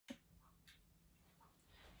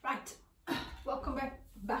Right, welcome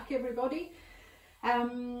back everybody.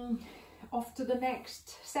 Off to the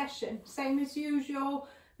next session. Same as usual,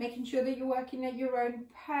 making sure that you're working at your own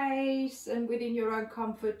pace and within your own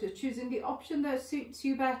comfort, choosing the option that suits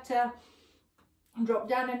you better. Drop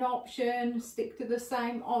down an option, stick to the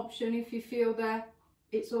same option if you feel that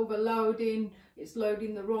it's overloading, it's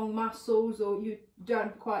loading the wrong muscles, or you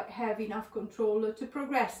don't quite have enough control to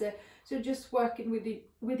progress it. So just working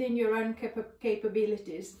within your own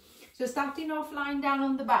capabilities. So starting off, lying down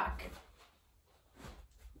on the back.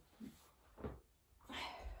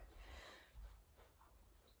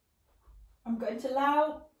 I'm going to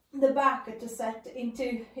allow the back to set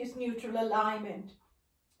into his neutral alignment.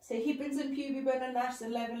 So hip and pubic bone are nice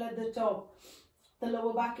and level at the top. The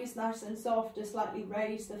lower back is nice and soft, slightly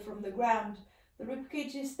raised from the ground. The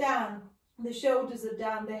ribcage is down, the shoulders are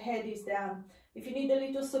down, the head is down. If you need a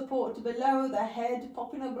little support below the head,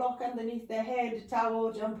 popping a block underneath the head,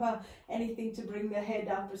 towel, jumper, anything to bring the head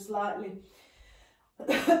up slightly.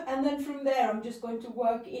 And then from there, I'm just going to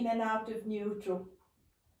work in and out of neutral.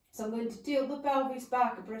 So I'm going to tilt the pelvis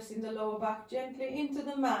back, pressing the lower back gently into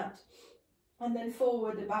the mat, and then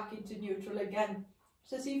forward back into neutral again.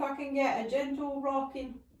 So see if I can get a gentle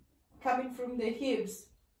rocking coming from the hips,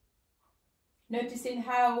 noticing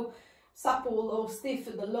how supple or stiff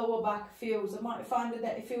the lower back feels. I might find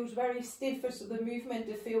that it feels very stiff, so the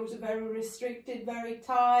movement feels very restricted, very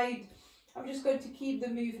tight. I'm just going to keep the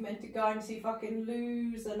movement going, see if I can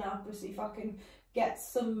loosen up, see if I can get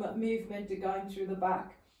some movement going through the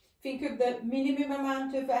back. Think of the minimum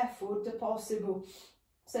amount of effort possible.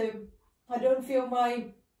 So I don't feel my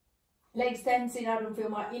legs tensing, I don't feel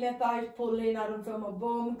my inner thighs pulling, I don't feel my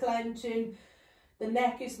bone clenching, the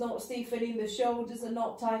neck is not stiffening, the shoulders are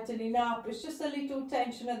not tightening up. It's just a little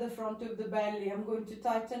tension at the front of the belly. I'm going to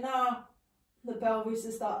tighten up, the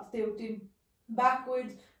pelvis starts tilting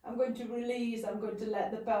backwards. I'm going to release, I'm going to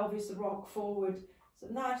let the pelvis rock forward. So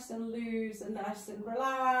nice and loose and nice and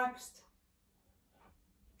relaxed.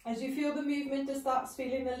 As you feel the movement starts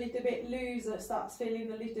feeling a little bit looser, starts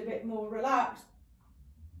feeling a little bit more relaxed,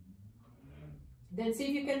 then see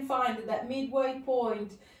if you can find that midway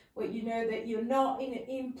point where you know that you're not in an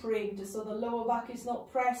imprint, so the lower back is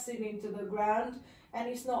not pressing into the ground and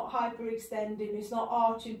it's not hyperextending, it's not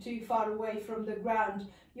arching too far away from the ground.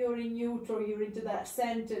 You're in neutral, you're into that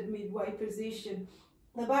centered midway position.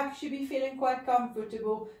 The back should be feeling quite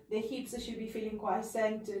comfortable, the hips should be feeling quite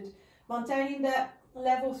centered. Maintaining that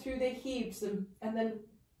level through the hips and then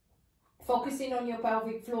focusing on your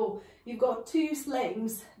pelvic floor. You've got two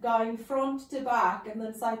slings going front to back and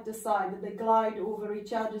then side to side, and they glide over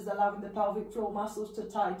each other, allowing the pelvic floor muscles to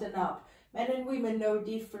tighten up. Men and women, no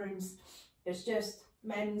difference. It's just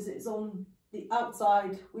men's, it's on the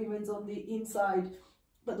outside, women's on the inside,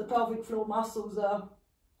 but the pelvic floor muscles are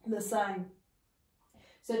the same.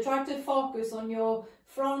 So try to focus on your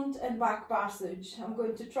front and back passage. I'm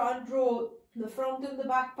going to try and draw the front and the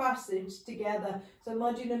back passage together. So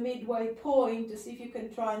imagine a midway point to see if you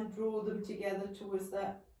can try and draw them together towards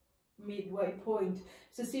that midway point.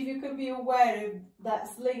 So see if you can be aware of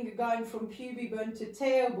that sling going from pubic bone to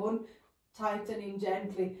tailbone, tightening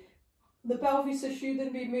gently. The pelvis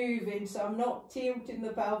shouldn't be moving, so I'm not tilting the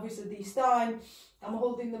pelvis at this time. I'm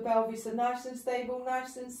holding the pelvis nice and stable,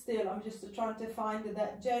 nice and still. I'm just trying to find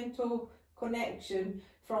that gentle connection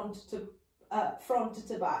front to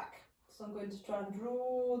back. So I'm going to try and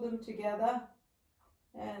draw them together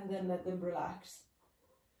and then let them relax.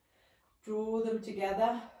 Draw them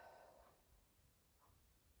together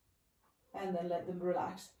and then let them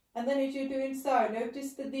relax. And then as you're doing so,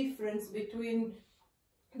 notice the difference between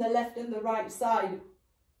the left and the right side.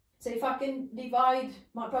 So if I can divide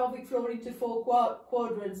my pelvic floor into four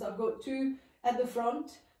quadrants, I've got two at the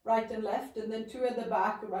front, right and left, and then two at the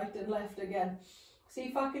back, right and left again. See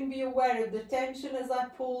if I can be aware of the tension as I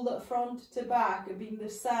pull the front to back being the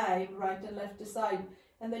same, right and left to side.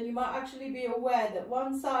 And then you might actually be aware that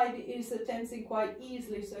one side is tensing quite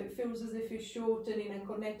easily, so it feels as if it's shortening and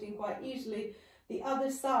connecting quite easily. The other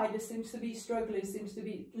side seems to be struggling, seems to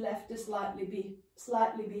be left slightly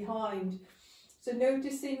behind. So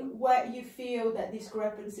noticing where you feel that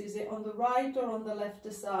discrepancy, is it on the right or on the left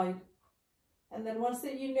side? And then once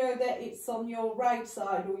that you know that it's on your right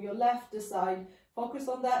side or your left side, focus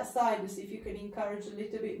on that side and see if you can encourage a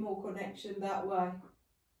little bit more connection that way.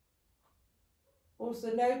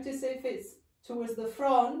 Also notice if it's towards the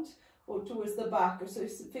front or towards the back. So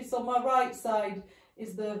if it's on my right side,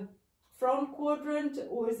 is the front quadrant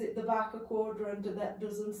or is it the back quadrant that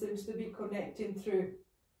doesn't seem to be connecting through?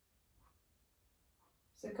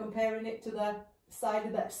 So comparing it to the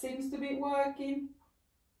side that seems to be working.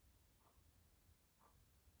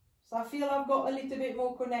 So I feel I've got a little bit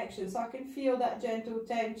more connection, so I can feel that gentle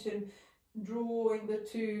tension drawing the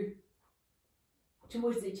two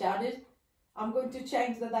towards each other. I'm going to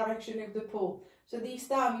change the direction of the pull. So this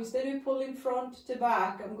time, instead of pulling front to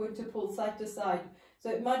back, I'm going to pull side to side. So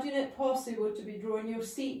imagine it possible to be drawing your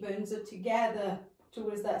seat bones together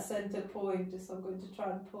towards that center point. So I'm going to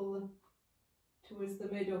try and pull them towards the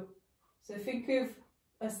middle. So think of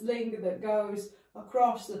a sling that goes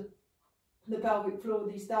across the pelvic floor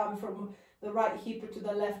this time, from the right hip to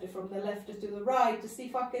the left, from the left to the right, to see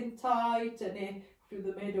if I can tighten it through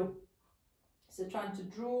the middle. So trying to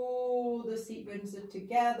draw the seat bones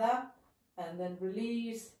together and then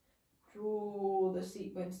release, draw the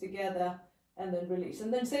seat bones together and then release.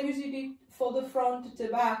 And then same as you did for the front to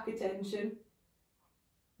back tension,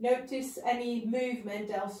 notice any movement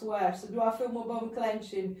elsewhere. So do I feel my bum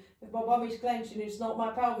clenching? If my bum is clenching, it's not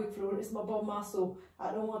my pelvic floor, it's my bum muscle.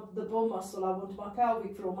 I don't want the bum muscle, I want my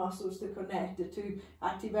pelvic floor muscles to connect, to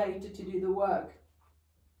activate, to do the work.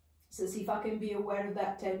 So see if I can be aware of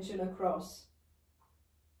that tension across.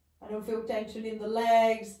 I don't feel tension in the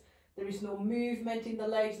legs, there is no movement in the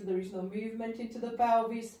legs, there is no movement into the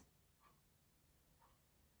pelvis.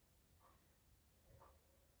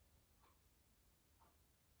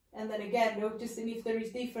 And then again, noticing if there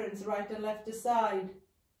is difference right and left side.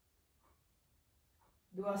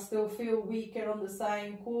 Do I still feel weaker on the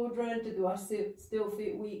same quadrant? Do I still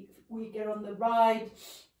feel weaker on the right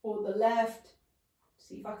or the left?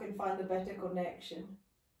 See if I can find a better connection.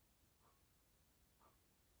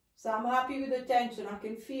 So I'm happy with the tension. I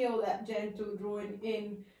can feel that gentle drawing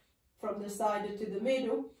in from the side to the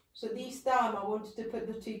middle. So this time I wanted to put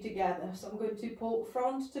the two together. So I'm going to pull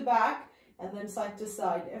front to back and then side to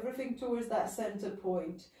side, everything towards that center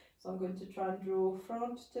point. So I'm going to try and draw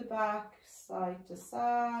front to back, side to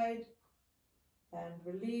side, and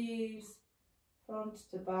release, front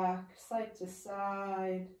to back, side to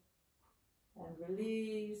side, and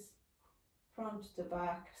release, front to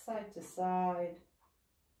back, side to side,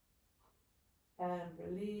 and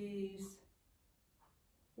release.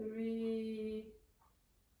 3,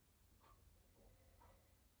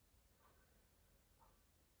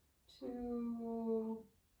 2,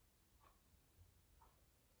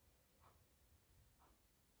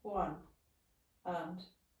 1, and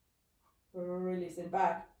releasing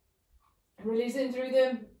back, releasing through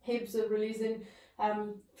the hips, releasing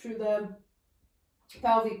through the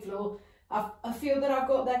pelvic floor. I feel that I've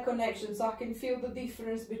got that connection, so I can feel the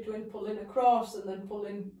difference between pulling across and then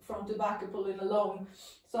pulling front to back and pulling along.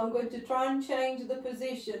 So I'm going to try and change the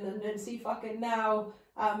position and then see if I can now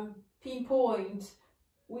pinpoint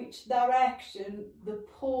which direction the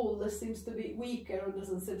pull that seems to be weaker or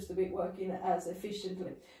doesn't seem to be working as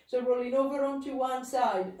efficiently. So rolling over onto one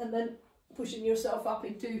side and then pushing yourself up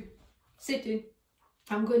into sitting.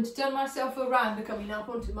 I'm going to turn myself around and coming up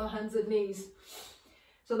onto my hands and knees.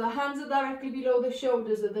 So the hands are directly below the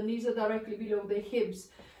shoulders and the knees are directly below the hips.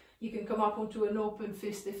 You can come up onto an open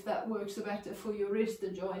fist if that works better for your wrist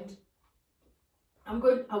joint. I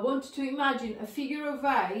want to imagine a figure of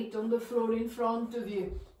 8 on the floor in front of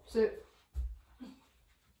you. So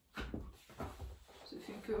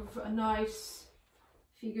think of a nice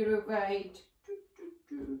figure of 8.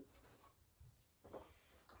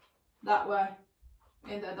 That way,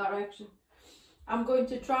 in that direction. I'm going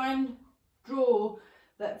to try and draw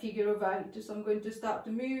that figure of 8. So I'm going to start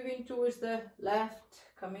moving towards the left,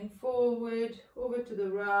 coming forward, over to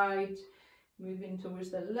the right, moving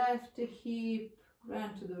towards the left hip,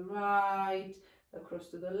 round to the right, across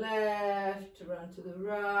to the left, round to the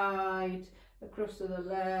right, across to the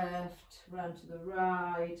left, round to the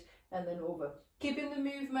right, and then over. Keeping the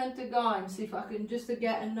movement going, see if I can just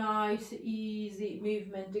get a nice, easy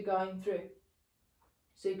movement going through.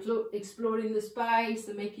 So exploring the space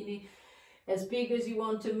and making it as big as you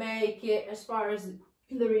want to make it, as far as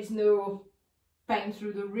there is no pain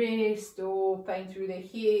through the wrist or pain through the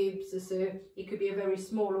hips. So it could be a very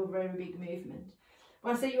small or very big movement.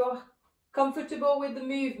 Once you're comfortable with the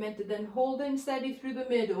movement, then holding steady through the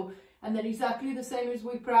middle, and then exactly the same as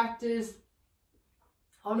we practice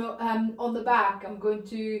on the back, I'm going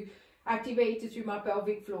to activate it through my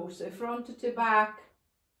pelvic floor. So front to back,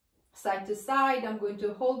 side to side, I'm going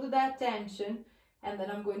to hold that tension, and then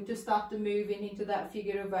I'm going to start moving into that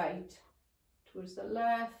figure of 8. Towards the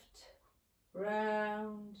left,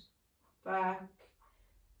 round, back,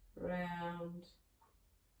 round,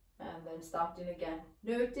 and then starting again.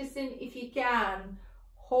 Noticing if you can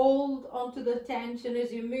hold onto the tension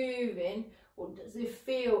as you're moving, or does it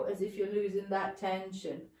feel as if you're losing that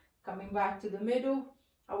tension? Coming back to the middle,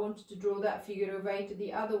 I want you to draw that figure of 8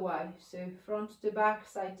 the other way. So front to back,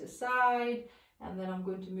 side to side, and then I'm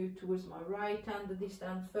going to move towards my right hand, this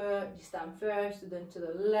stand first, and then to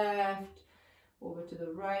the left, over to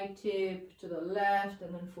the right hip, to the left,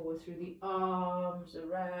 and then forward through the arms,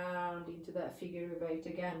 around into that figure of 8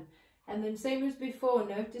 again. And then same as before,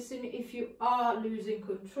 noticing if you are losing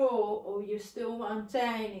control or you're still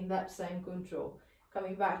maintaining that same control.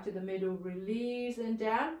 Coming back to the middle, release and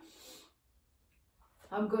down.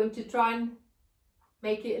 I'm going to try and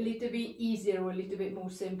make it a little bit easier or a little bit more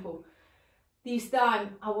simple. This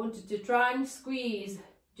time I wanted to try and squeeze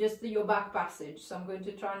just your back passage. So I'm going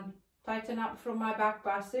to try and tighten up from my back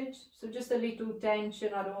passage. So just a little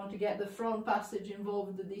tension. I don't want to get the front passage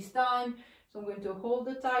involved this time. So I'm going to hold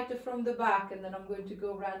it tighter from the back, and then I'm going to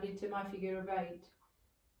go round into my figure of 8.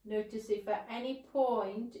 Notice if at any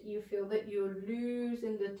point you feel that you're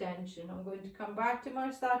losing the tension. I'm going to come back to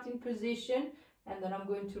my starting position, and then I'm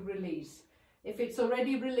going to release. If it's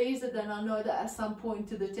already released, then I know that at some point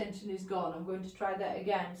the tension is gone. I'm going to try that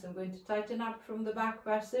again. So I'm going to tighten up from the back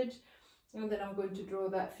passage, and then I'm going to draw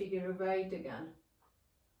that figure of 8 again.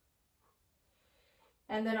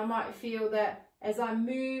 And then I might feel that as I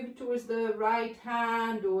move towards the right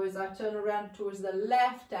hand, or as I turn around towards the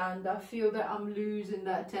left hand, I feel that I'm losing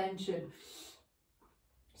that tension.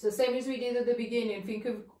 So same as we did at the beginning, think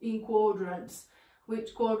of in quadrants.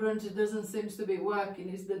 Which quadrant doesn't seem to be working?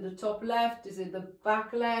 Is it the top left? Is it the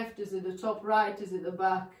back left? Is it the top right? Is it the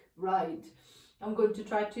back right? I'm going to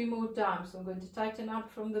try 2 more times. So I'm going to tighten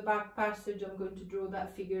up from the back passage. I'm going to draw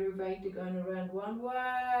that figure of 8 going around one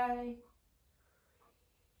way.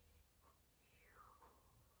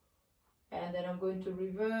 And then I'm going to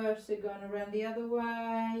reverse it, going around the other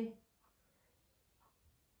way.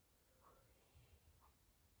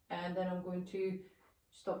 And then I'm going to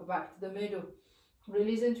stop back to the middle.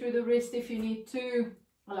 Releasing through the wrist if you need to,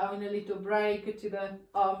 allowing a little break to the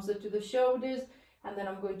arms or to the shoulders. And then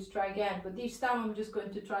I'm going to try again. But this time I'm just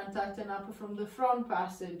going to try and tighten up from the front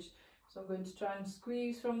passage. So I'm going to try and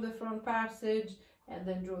squeeze from the front passage and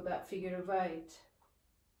then draw that figure of 8.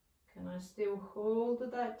 Can I still hold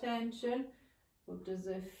that tension, or does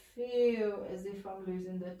it feel as if I'm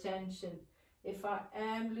losing the tension? If I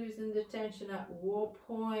am losing the tension, at what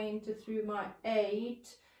point through my 8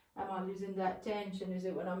 am I losing that tension? Is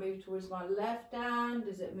it when I move towards my left hand?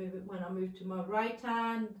 Is it when I move to my right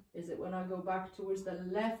hand? Is it when I go back towards the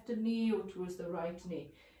left knee or towards the right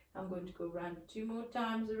knee? I'm going to go around 2 more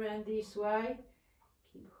times around this way.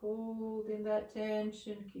 Keep holding that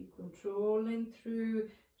tension, keep controlling through.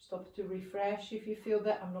 Stop to refresh if you feel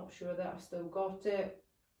that. I'm not sure that I've still got it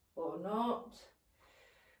or not.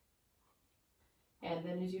 And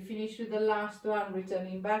then as you finish with the last one,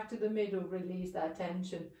 returning back to the middle, release that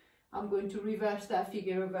tension. I'm going to reverse that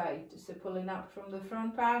figure of 8. So pulling up from the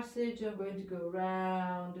front passage, I'm going to go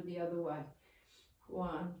round the other way.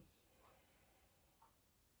 1.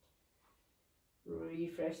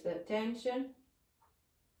 Refresh that tension.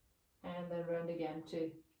 And then round again, 2.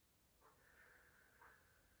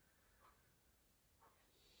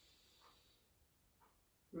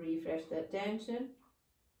 Refresh that tension.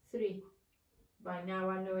 3. By now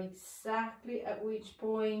I know exactly at which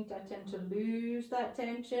point I tend to lose that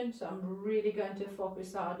tension, so I'm really going to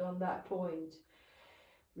focus hard on that point.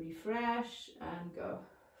 Refresh and go.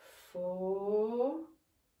 4.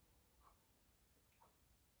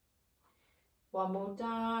 One more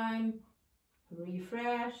time.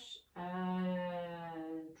 Refresh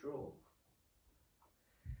and draw.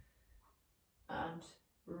 And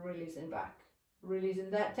releasing back. Releasing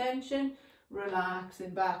that tension,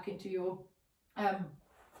 relaxing back into your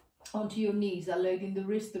onto your knees, loading the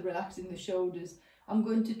wrist, relaxing the shoulders. I'm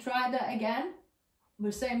going to try that again.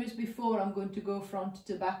 The same as before, I'm going to go front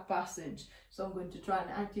to back passage. So I'm going to try and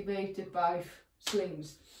activate it by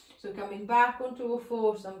slings. So coming back onto a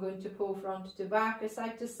force, I'm going to pull front to back,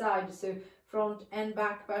 side to side. So front and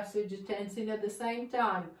back passage tensing at the same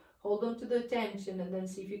time. Hold on to the tension and then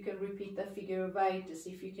see if you can repeat that figure of 8 to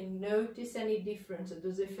see if you can notice any difference.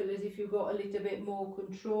 Does it feel as if you've got a little bit more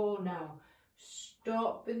control now?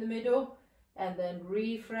 Stop in the middle and then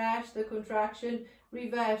refresh the contraction.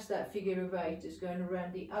 Reverse that figure of 8. It's going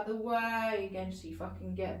around the other way. Again, see if I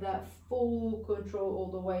can get that full control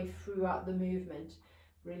all the way throughout the movement.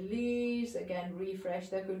 Release. Again, refresh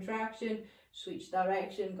the contraction. Switch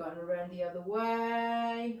direction, going around the other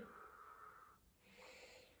way.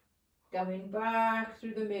 Coming back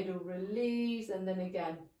through the middle, release, and then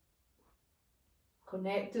again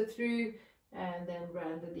connect it through and then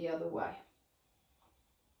round it the other way.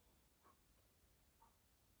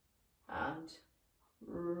 And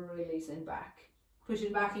releasing back.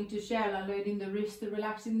 Pushing back into shell, unloading the wrist,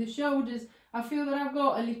 relaxing the shoulders. I feel that I've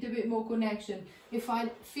got a little bit more connection. If I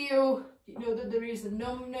feel, you know, that there is a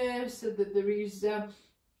numbness, or that there is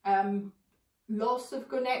loss of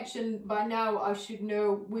connection, by now I should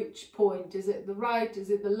know which point. Is it the right? Is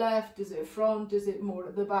it the left? Is it front? Is it more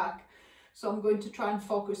at the back? So I'm going to try and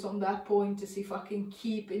focus on that point to see if I can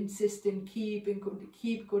keep insisting, keep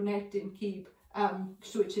connecting, keep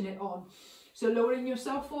switching it on. So lowering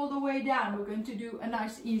yourself all the way down, we're going to do a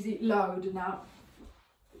nice easy load now.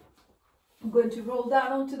 I'm going to roll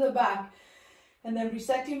down onto the back and then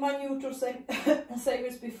resetting my neutral, same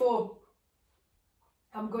as before.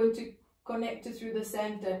 I'm going to connect it through the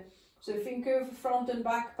center. So think of front and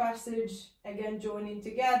back passage, again joining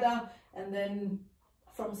together, and then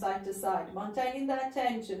from side to side, maintaining that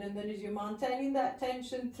tension. And then as you're maintaining that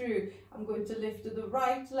tension through, I'm going to lift the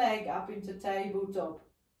right leg up into tabletop.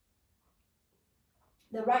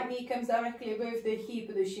 The right knee comes directly above the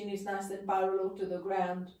hip, the shin is nice and parallel to the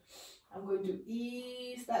ground. I'm going to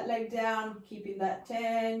ease that leg down, keeping that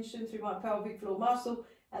tension through my pelvic floor muscle,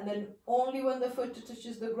 and then only when the foot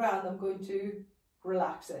touches the ground, I'm going to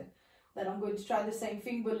relax it. Then I'm going to try the same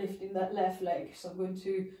thing, but lifting that left leg. So I'm going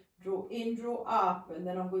to draw in, draw up, and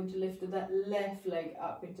then I'm going to lift that left leg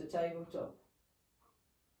up into tabletop.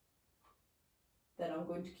 Then I'm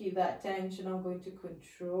going to keep that tension. I'm going to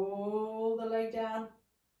control the leg down,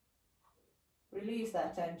 release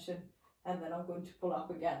that tension, and then I'm going to pull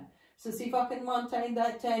up again. So see if I can maintain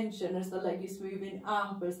that tension as the leg is moving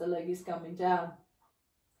up, as the leg is coming down.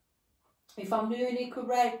 If I'm doing it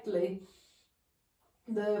correctly,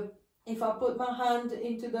 if I put my hand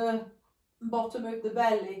into the bottom of the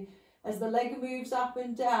belly, as the leg moves up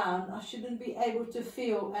and down, I shouldn't be able to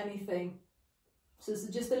feel anything. So it's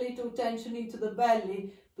just a little tension into the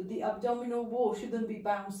belly, but the abdominal wall shouldn't be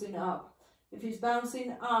bouncing up. If it's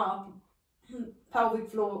bouncing up, pelvic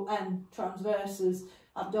floor and transverses,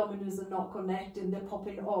 abdominals are not connecting, they're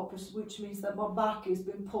popping up, which means that my back is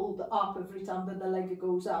being pulled up every time that the leg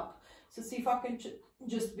goes up. So see if I can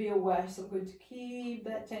just be aware. So I'm going to keep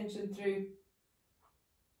that tension through,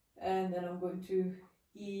 and then I'm going to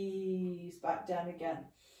ease back down again.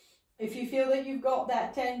 If you feel that you've got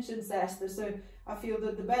that tension, sister, so I feel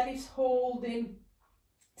that the belly's holding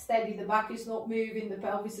steady, the back is not moving, the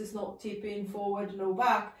pelvis is not tipping forward, no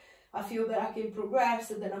back, I feel that I can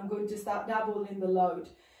progress, and then I'm going to start doubling the load.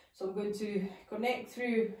 So I'm going to connect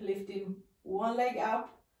through, lifting one leg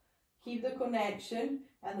up, keep the connection,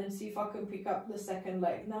 and then see if I can pick up the second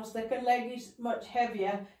leg. Now second leg is much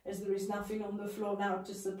heavier, as there is nothing on the floor now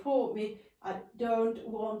to support me. I don't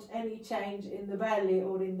want any change in the belly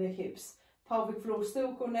or in the hips. Pelvic floor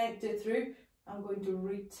still connected through. I'm going to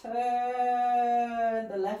return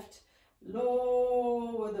the left,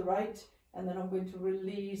 lower the right, and then I'm going to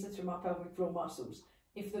release it through my pelvic floor muscles.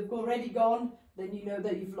 If they've already gone, then you know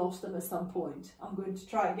that you've lost them at some point. I'm going to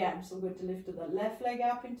try again. So I'm going to lift the left leg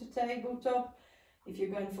up into tabletop. If you're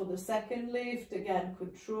going for the second lift, again,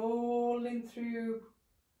 controlling through,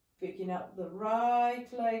 picking up the right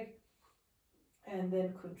leg, and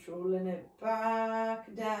then controlling it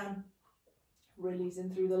back down, releasing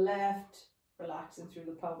through the left, relaxing through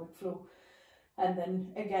the pelvic floor, and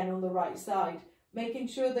then again on the right side, making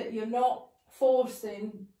sure that you're not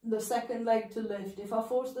forcing the second leg to lift. If I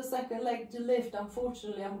force the second leg to lift,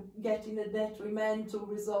 unfortunately I'm getting a detrimental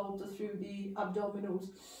result through the abdominals,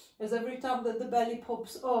 as every time that the belly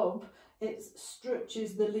pops up, it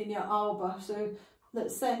stretches the linea alba, so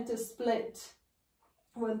that center split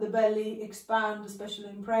when the belly expands, especially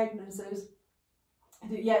in pregnancies,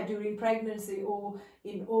 during pregnancy or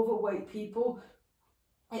in overweight people,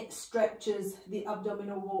 it stretches the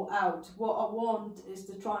abdominal wall out. What I want is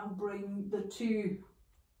to try and bring the two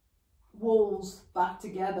walls back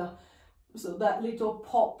together. So that little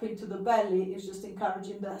pop into the belly is just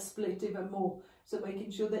encouraging that split even more. So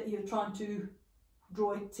making sure that you're trying to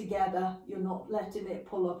draw it together, you're not letting it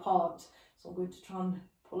pull apart. So I'm going to try and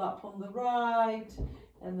pull up on the right,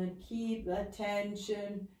 and then keep that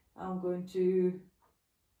tension. I'm going to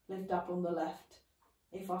lift up on the left.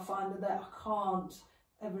 If I find that I can't,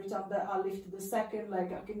 every time that I lift the second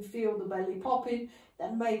leg, I can feel the belly popping,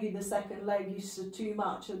 then maybe the second leg is too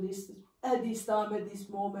much at this time, at this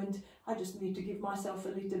moment. I just need to give myself a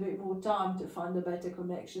little bit more time to find a better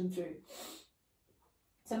connection through.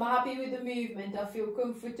 So I'm happy with the movement. I feel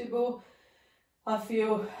comfortable. I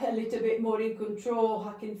feel a little bit more in control.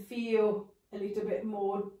 I can feel a little bit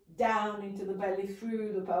more down into the belly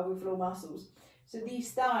through the pelvic floor muscles. So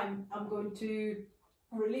this time I'm going to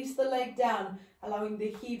release the leg down, allowing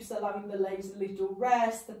the hips, allowing the legs a little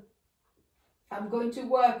rest. I'm going to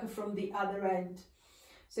work from the other end.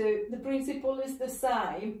 So the principle is the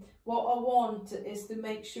same. What I want is to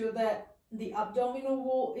make sure that the abdominal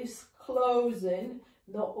wall is closing,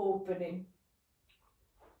 not opening.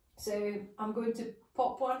 So I'm going to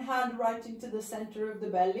pop one hand right into the center of the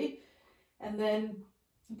belly and then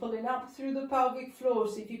pulling up through the pelvic floor.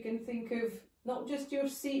 So if you can think of not just your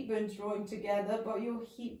seat bones drawing together, but your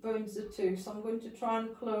hip bones are too. So I'm going to try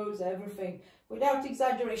and close everything without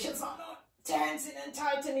exaggeration. So I'm not tensing and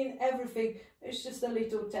tightening everything. It's just a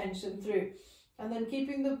little tension through. And then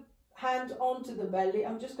keeping the hand onto the belly,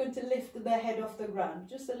 I'm just going to lift the head off the ground.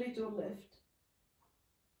 Just a little lift.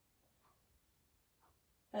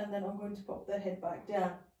 And then I'm going to pop the head back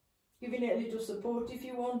down. Giving it a little support if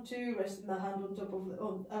you want to, resting the hand on top of the,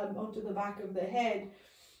 onto the back of the head.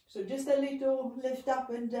 So just a little lift up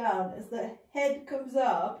and down. As the head comes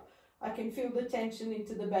up, I can feel the tension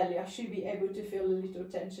into the belly. I should be able to feel a little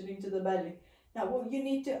tension into the belly. Now what you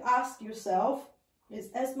need to ask yourself is,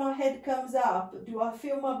 as my head comes up, do I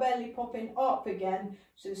feel my belly popping up again?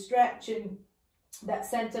 So stretching that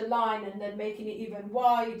center line and then making it even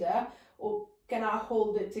wider, or can I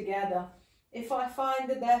hold it together? If I find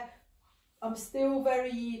that I'm still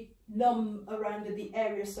very numb around the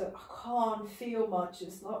area, so I can't feel much,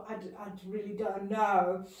 it's not, I really don't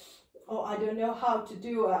know, or I don't know how to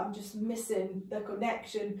do it, I'm just missing the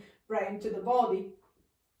connection brain to the body,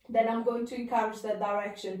 then I'm going to encourage that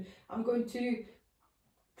direction. I'm going to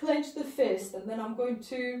clench the fist and then I'm going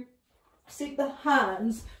to sit the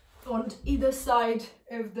hands on either side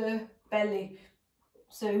of the belly.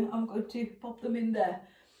 So I'm going to pop them in there.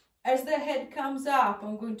 As the head comes up,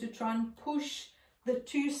 I'm going to try and push the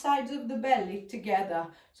two sides of the belly together.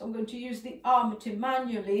 So I'm going to use the arm to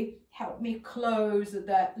manually help me close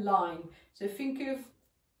that line. So think of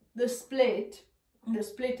the split. The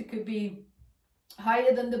split could be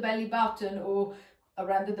higher than the belly button, or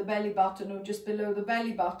around the belly button, or just below the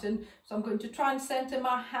belly button. So I'm going to try and center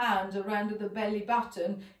my hand around the belly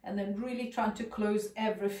button and then really trying to close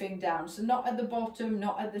everything down. So not at the bottom,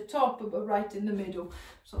 not at the top, but right in the middle.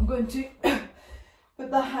 So I'm going to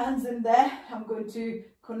put the hands in there. I'm going to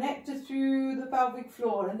connect it through the pelvic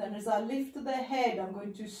floor, and then as I lift the head, I'm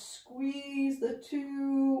going to squeeze the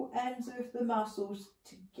two ends of the muscles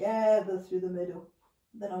together through the middle.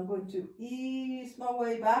 Then I'm going to ease my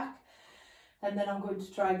way back. And then I'm going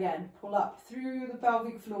to try again, pull up through the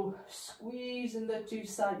pelvic floor, squeezing the two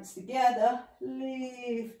sides together,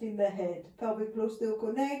 lifting the head, pelvic floor still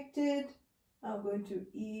connected. I'm going to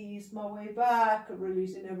ease my way back,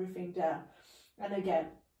 releasing everything down. And again,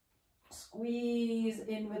 squeeze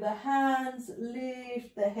in with the hands,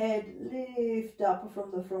 lift the head, lift up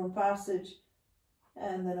from the front passage.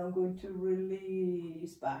 And then I'm going to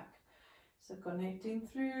release back. So connecting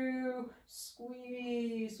through,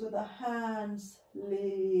 squeeze with the hands,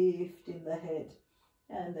 lifting the head,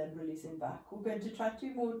 and then releasing back. We're going to try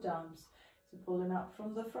 2 more times. So pulling up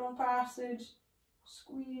from the front passage,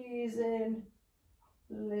 squeeze in,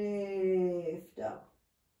 lift up,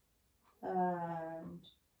 and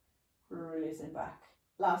releasing back.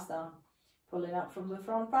 Last time, pulling up from the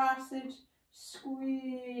front passage,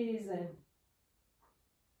 squeeze in,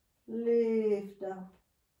 lift up,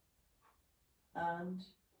 and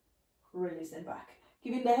releasing back.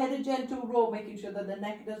 Giving the head a gentle roll, making sure that the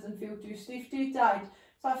neck doesn't feel too stiff, too tight.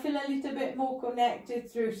 So I feel a little bit more connected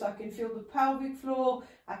through, so I can feel the pelvic floor,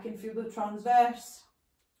 I can feel the transverse,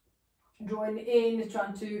 drawing in,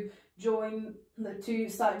 trying to join the two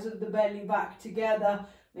sides of the belly back together,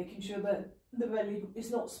 making sure that the belly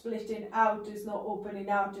is not splitting out, is not opening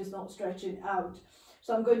out, is not stretching out.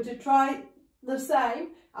 So I'm going to try the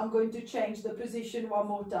same. I'm going to change the position one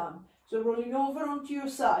more time. So rolling over onto your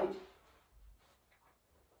side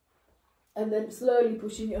and then slowly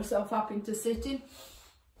pushing yourself up into sitting.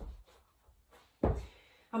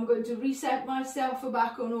 I'm going to reset myself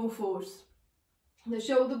back on all fours. The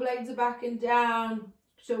shoulder blades are back and down,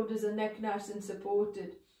 shoulders and neck nice and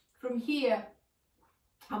supported. From here,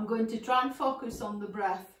 I'm going to try and focus on the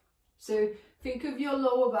breath. So think of your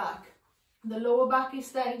lower back. The lower back is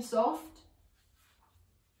staying soft.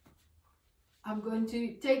 I'm going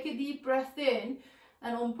to take a deep breath in,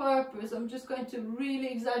 and on purpose I'm just going to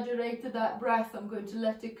really exaggerate that breath. I'm going to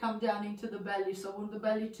let it come down into the belly, so I want the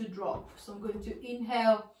belly to drop. So I'm going to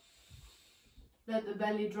inhale, let the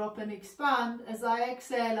belly drop and expand. As I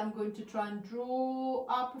exhale, I'm going to try and draw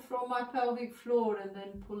up from my pelvic floor and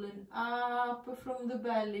then pulling up from the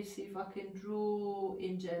belly, see if I can draw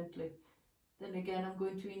in gently. Then again, I'm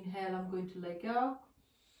going to inhale, I'm going to let go.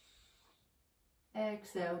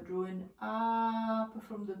 Exhale, drawing up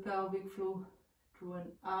from the pelvic floor,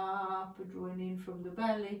 drawing up, drawing in from the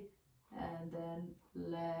belly, and then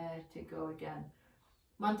let it go again.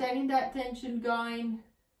 Maintaining that tension going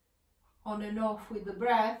on and off with the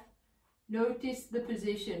breath, Notice the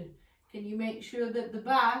position. Can you make sure that the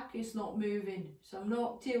back is not moving? So I'm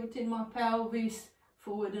not tilting my pelvis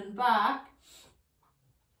forward and back.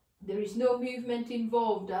 There is no movement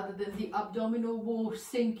involved other than the abdominal wall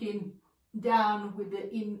sinking down with the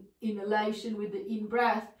inhalation, with the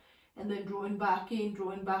in-breath, and then drawing back in,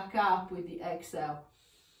 drawing back up with the exhale.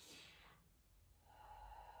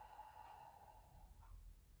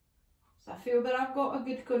 So I feel that I've got a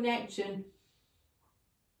good connection.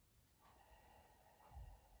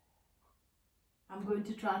 I'm going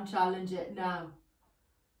to try and challenge it now.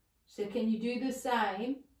 So can you do the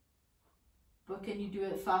same, but can you do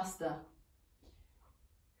it faster?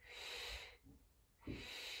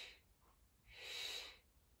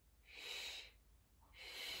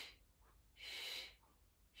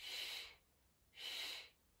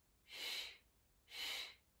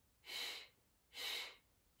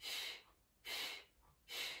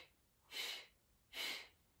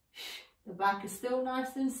 The back is still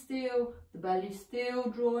nice and still, the belly is still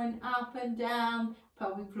drawing up and down,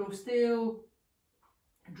 pelvic floor still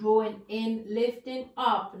drawing in, lifting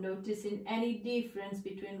up, noticing any difference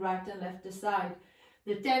between right and left side.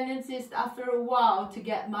 The tendency is after a while to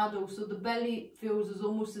get muddled, so the belly feels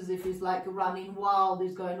almost as if it's like running wild,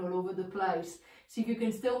 is going all over the place. See if you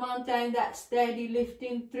can still maintain that steady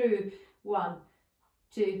lifting through. 1,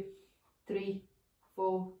 2, 3,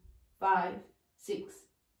 4, 5, 6,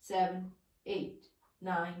 7, 8,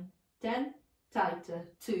 9, 10. Tighter.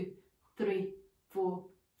 2, 3, 4,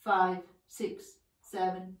 5, 6,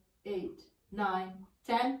 7, 8, 9,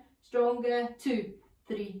 10. Stronger. 2,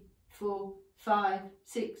 3, 4, 5,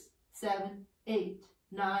 6, 7, 8,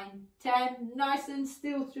 9, 10. Nice and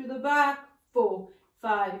still through the back. 4,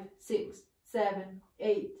 5, 6, 7,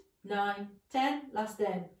 8, 9, 10. Last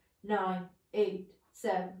 10. 9, 8,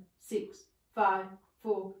 7, 6, 5,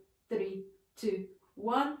 4, 3, 2,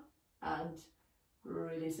 1. And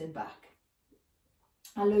releasing back.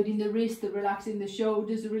 Unloading the wrist, relaxing the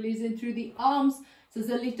shoulders, releasing through the arms. So there's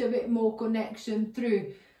a little bit more connection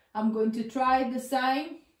through. I'm going to try the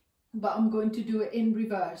same, but I'm going to do it in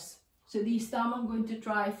reverse. So this time I'm going to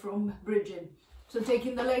try from bridging. So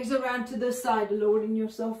taking the legs around to the side, lowering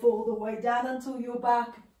yourself all the way down until you're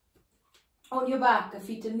back on your back. The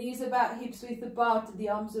feet and knees about, hips width apart, the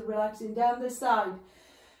arms are relaxing down the side.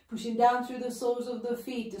 Pushing down through the soles of the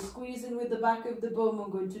feet, squeezing with the back of the bum.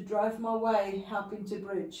 I'm going to drive my way up into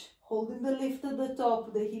bridge. Holding the lift at the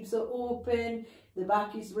top, the hips are open, the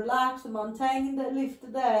back is relaxed, maintaining that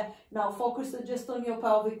lift there. Now focus just on your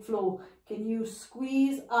pelvic floor. Can you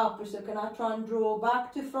squeeze up? So can I try and draw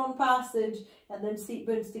back to front passage and then seat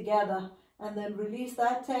bones together? And then release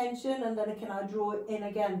that tension, and then can I draw it in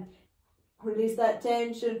again? Release that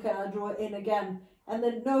tension, can I draw it in again? And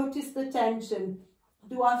then notice the tension.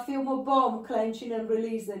 Do I feel my bum clenching and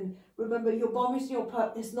releasing? Remember, your bum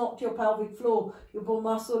is not your pelvic floor. Your bum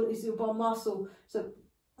muscle is your bum muscle. So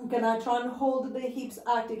can I try and hold the hips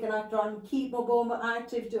active? Can I try and keep my bum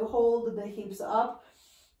active to hold the hips up?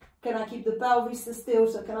 Can I keep the pelvis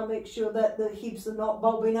still? So can I make sure that the hips are not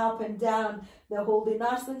bobbing up and down? They're holding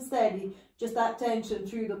nice and steady. Just that tension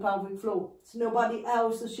through the pelvic floor. So nobody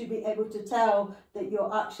else should be able to tell that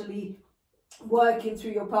you're actually working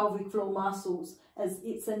through your pelvic floor muscles, as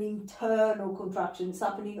it's an internal contraction. It's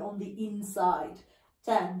happening on the inside.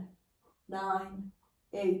 10, 9,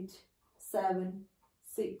 8, 7,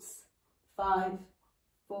 6, 5,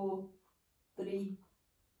 4, 3,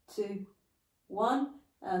 2, 1.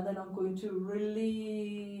 And then I'm going to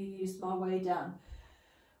release my way down.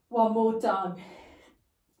 One more time.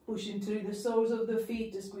 Pushing through the soles of the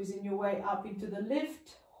feet, squeezing your way up into the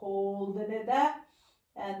lift, holding it there,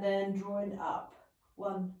 and then drawing up.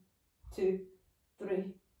 1, 2,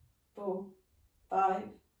 3, 4, 5,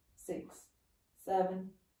 6, 7,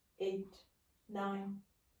 8, 9,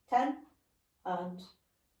 10, and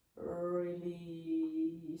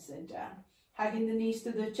releasing down. Hugging the knees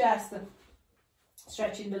to the chest,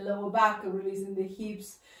 stretching the lower back, releasing the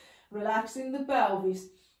hips, relaxing the pelvis,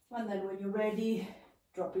 and then when you're ready,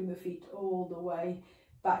 dropping the feet all the way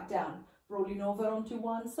back down, rolling over onto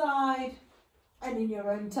one side, and in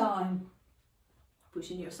your own time,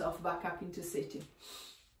 pushing yourself back up into sitting.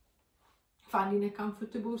 Finding a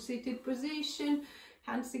comfortable seated position,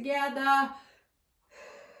 hands together.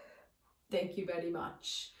 Thank you very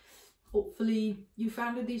much. Hopefully you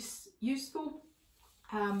found this useful.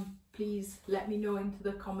 Please let me know into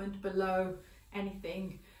the comment below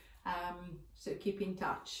anything. So keep in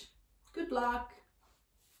touch. Good luck.